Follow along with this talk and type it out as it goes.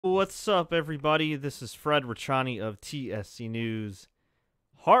What's up, everybody? This is Fred Rachani of TSC News.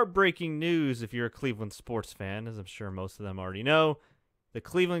 Heartbreaking news if you're a Cleveland sports fan, as I'm sure most of them already know. The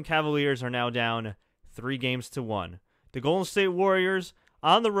Cleveland Cavaliers are now down 3-1. The Golden State Warriors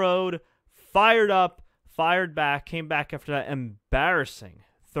on the road, fired up, fired back, came back after that embarrassing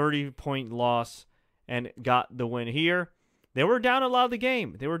 30-point loss and got the win here. They were down a lot of the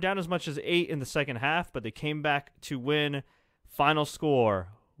game. They were down as much as 8 in the second half, but they came back to win. Final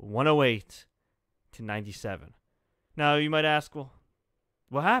score, 108-97. Now, you might ask, well,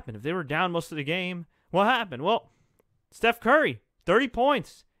 what happened? If they were down most of the game, what happened? Well, Steph Curry, 30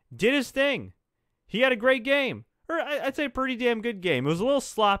 points, did his thing. He had a great game. Or I'd say a pretty damn good game. It was a little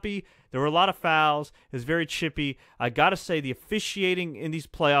sloppy. There were a lot of fouls. It was very chippy. I got to say, the officiating in these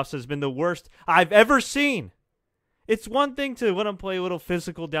playoffs has been the worst I've ever seen. It's one thing to let them play a little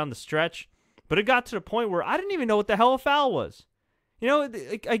physical down the stretch, but it got to the point where I didn't even know what the hell a foul was. You know,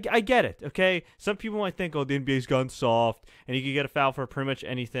 I get it, okay? Some people might think, oh, the NBA's gone soft, and you can get a foul for pretty much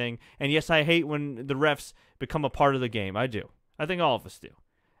anything. And yes, I hate when the refs become a part of the game. I do. I think all of us do.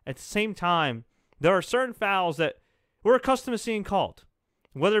 At the same time, there are certain fouls that we're accustomed to seeing called,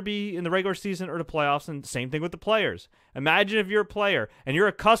 whether it be in the regular season or the playoffs, and same thing with the players. Imagine if you're a player, and you're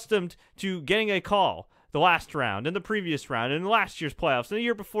accustomed to getting a call the last round, and the previous round, and last year's playoffs, and the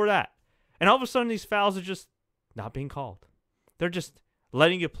year before that. And all of a sudden, these fouls are just not being called. They're just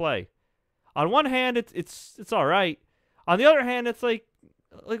letting you play. On one hand, it's all right. On the other hand, it's like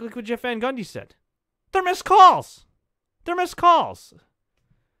what Jeff Van Gundy said. They're missed calls. They're missed calls.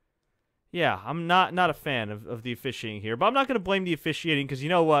 Yeah, I'm not a fan of the officiating here, but I'm not going to blame the officiating because you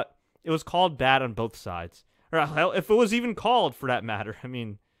know what? It was called bad on both sides. Or hell, if it was even called for that matter. I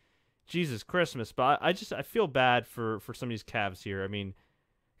mean, Jesus Christmas. But I feel bad for some of these Cavs here. I mean,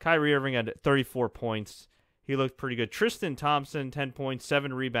 Kyrie Irving had 34 points. He looked pretty good. Tristan Thompson, 10 points,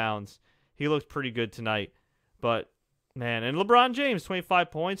 7 rebounds. He looked pretty good tonight. But, man, and LeBron James,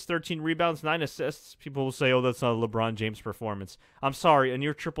 25 points, 13 rebounds, 9 assists. People will say, oh, that's not a LeBron James performance. I'm sorry, a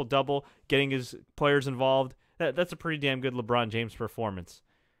near triple-double, getting his players involved, that's a pretty damn good LeBron James performance.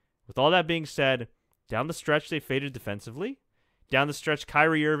 With all that being said, down the stretch, they faded defensively. Down the stretch,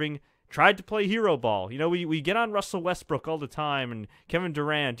 Kyrie Irving tried to play hero ball. You know, we get on Russell Westbrook all the time and Kevin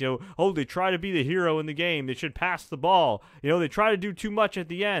Durant, you know, oh, they try to be the hero in the game. They should pass the ball. You know, they try to do too much at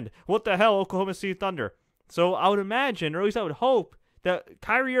the end. What the hell, Oklahoma City Thunder? So I would imagine, or at least I would hope, that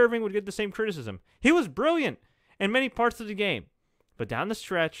Kyrie Irving would get the same criticism. He was brilliant in many parts of the game. But down the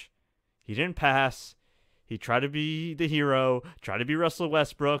stretch, he didn't pass. He tried to be the hero, tried to be Russell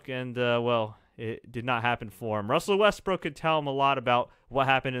Westbrook, and, well, it did not happen for him. Russell Westbrook could tell him a lot about what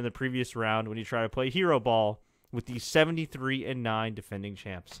happened in the previous round when he tried to play hero ball with the 73-9 defending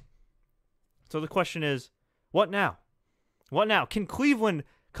champs. So the question is, what now? What now? Can Cleveland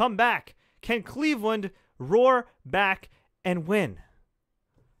come back? Can Cleveland roar back and win?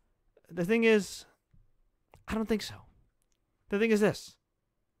 The thing is, I don't think so. The thing is this.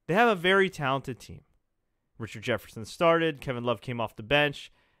 They have a very talented team. Richard Jefferson started. Kevin Love came off the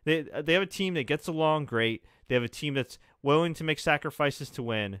bench. They have a team that gets along great. They have a team that's willing to make sacrifices to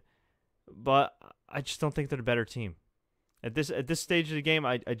win. But I just don't think they're a better team. At this stage of the game,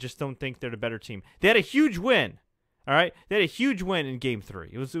 I just don't think they're the better team. They had a huge win. All right? They had a huge win in Game 3.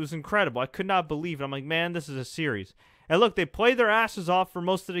 It was incredible. I could not believe it. I'm like, man, this is a series. And look, they played their asses off for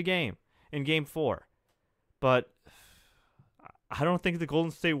most of the game in Game 4. But I don't think the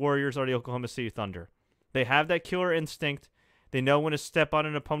Golden State Warriors are the Oklahoma City Thunder. They have that killer instinct. They know when to step on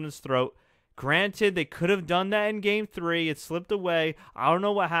an opponent's throat. Granted, they could have done that in Game 3. It slipped away. I don't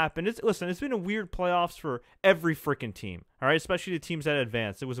know what happened. Listen, it's been a weird playoffs for every freaking team, all right? Especially the teams that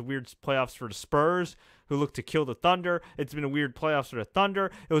advanced. It was a weird playoffs for the Spurs, who looked to kill the Thunder. It's been a weird playoffs for the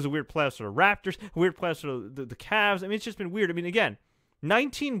Thunder. It was a weird playoffs for the Raptors, a weird playoffs for the Cavs. I mean, it's just been weird. I mean, again,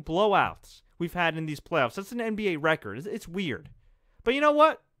 19 blowouts we've had in these playoffs. That's an NBA record. It's weird. But you know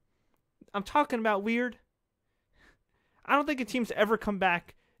what? I'm talking about weird. I don't think a team's ever come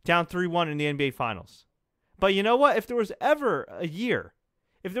back down 3-1 in the NBA Finals. But you know what? If there was ever a year,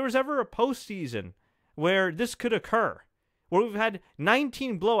 if there was ever a postseason where this could occur, where we've had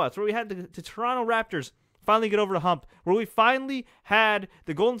 19 blowouts, where we had the Toronto Raptors finally get over the hump, where we finally had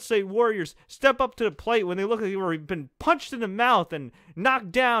the Golden State Warriors step up to the plate when they look like they were been punched in the mouth and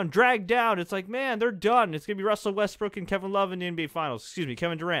knocked down, dragged down. It's like, man, they're done. It's going to be Russell Westbrook and Kevin Love in the NBA Finals. Excuse me,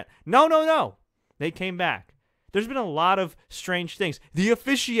 Kevin Durant. No. They came back. There's been a lot of strange things. The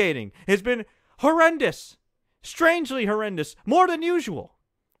officiating has been horrendous. Strangely horrendous. More than usual.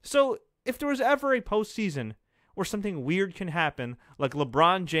 So if there was ever a postseason or something weird can happen, like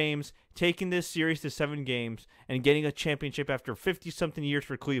LeBron James taking this series to 7 games and getting a championship after 50-something years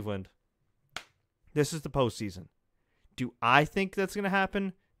for Cleveland. This is the postseason. Do I think that's going to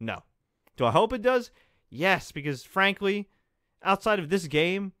happen? No. Do I hope it does? Yes, because frankly, outside of this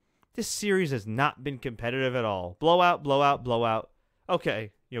game, this series has not been competitive at all. Blowout, blowout, blowout.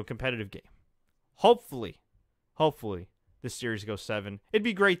 Okay, competitive game. Hopefully, this series goes 7. It'd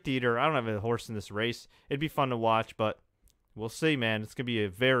be great theater. I don't have a horse in this race. It'd be fun to watch, but we'll see, man. It's going to be a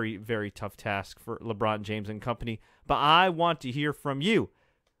very, very tough task for LeBron James and company. But I want to hear from you.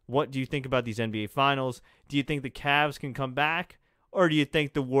 What do you think about these NBA Finals? Do you think the Cavs can come back? Or do you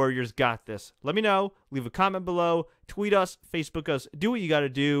think the Warriors got this? Let me know. Leave a comment below. Tweet us. Facebook us. Do what you got to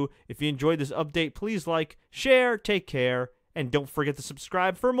do. If you enjoyed this update, please like, share, take care, and don't forget to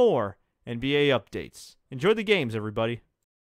subscribe for more NBA updates. Enjoy the games, everybody.